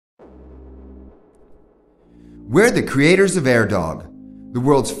We're the creators of AirDog, the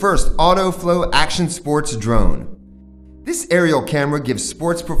world's first auto-flow action sports drone. This aerial camera gives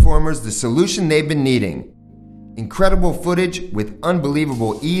sports performers the solution they've been needing: incredible footage with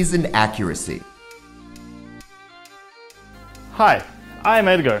unbelievable ease and accuracy. Hi, I'm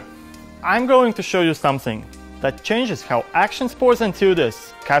Edgar. I'm going to show you something that changes how action sports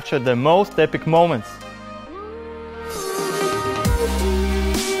enthusiasts capture the most epic moments.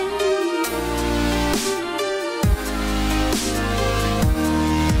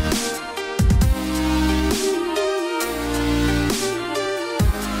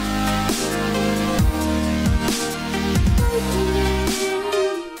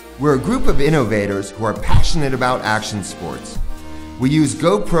 We're a group of innovators who are passionate about action sports. We use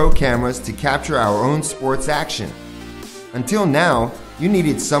GoPro cameras to capture our own sports action. Until now, you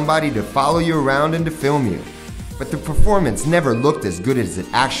needed somebody to follow you around and to film you, but the performance never looked as good as it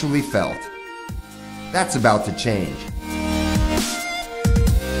actually felt. That's about to change.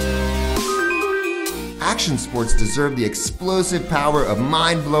 Action sports deserve the explosive power of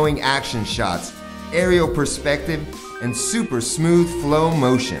mind-blowing action shots, aerial perspective, and super smooth flow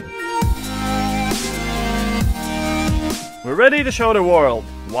motion. We're ready to show the world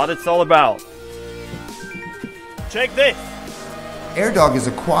what it's all about. Check this! AirDog is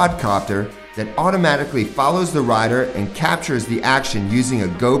a quadcopter that automatically follows the rider and captures the action using a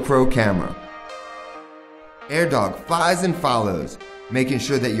GoPro camera. AirDog flies and follows, making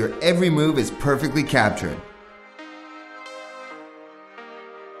sure that your every move is perfectly captured.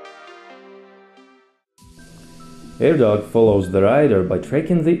 AirDog follows the rider by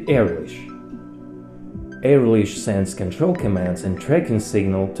tracking the air leash. Air leash sends control commands and tracking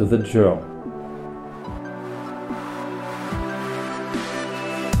signal to the drone.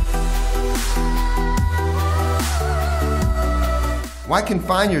 Why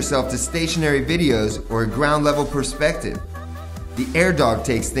confine yourself to stationary videos or a ground-level perspective? The AirDog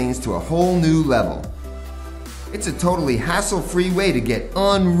takes things to a whole new level. It's a totally hassle-free way to get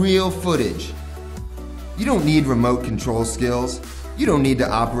unreal footage. You don't need remote control skills. You don't need to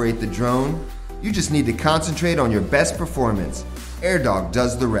operate the drone. You just need to concentrate on your best performance. AirDog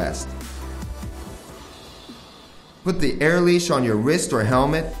does the rest. Put the air leash on your wrist or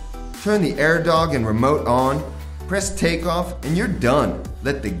helmet, turn the AirDog and remote on, press takeoff, and you're done.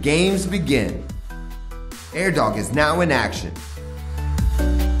 Let the games begin. AirDog is now in action.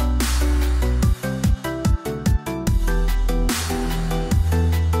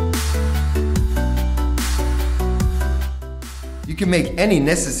 You can make any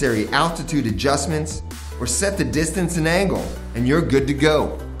necessary altitude adjustments or set the distance and angle, and you're good to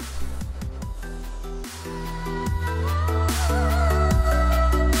go.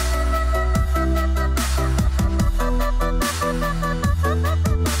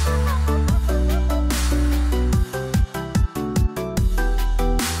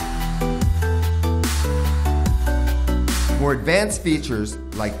 More advanced features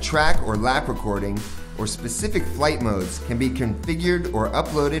like track or lap recording or specific flight modes can be configured or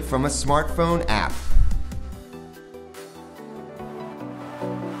uploaded from a smartphone app.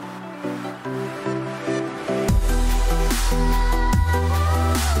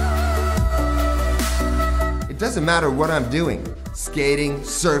 It doesn't matter what I'm doing, skating,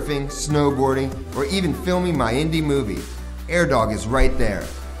 surfing, snowboarding, or even filming my indie movie, AirDog is right there.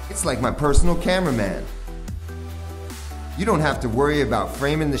 It's like my personal cameraman. You don't have to worry about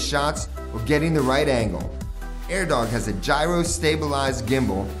framing the shots or getting the right angle. AirDog has a gyro-stabilized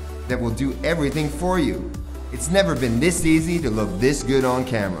gimbal that will do everything for you. It's never been this easy to look this good on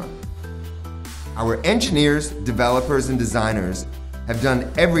camera. Our engineers, developers, and designers have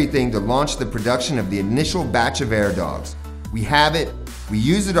done everything to launch the production of the initial batch of AirDogs. We have it, we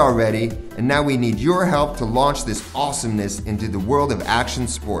use it already, and now we need your help to launch this awesomeness into the world of action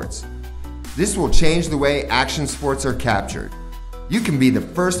sports. This will change the way action sports are captured. You can be the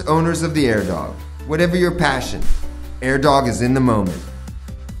first owners of the AirDog. Whatever your passion, AirDog is in the moment.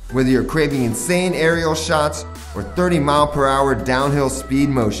 Whether you're craving insane aerial shots or 30-mile-per-hour downhill speed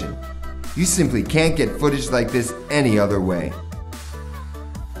motion, you simply can't get footage like this any other way.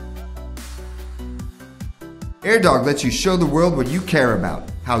 AirDog lets you show the world what you care about,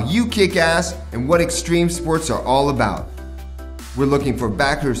 how you kick ass, and what extreme sports are all about. We're looking for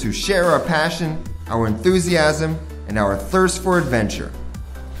backers who share our passion, our enthusiasm, and our thirst for adventure.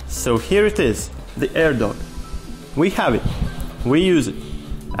 So here it is, the AirDog. We have it, we use it,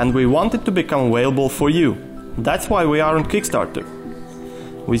 and we want it to become available for you. That's why we are on Kickstarter.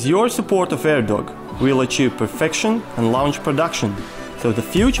 With your support of AirDog, we'll achieve perfection and launch production, so the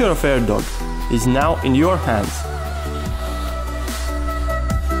future of AirDog is now in your hands.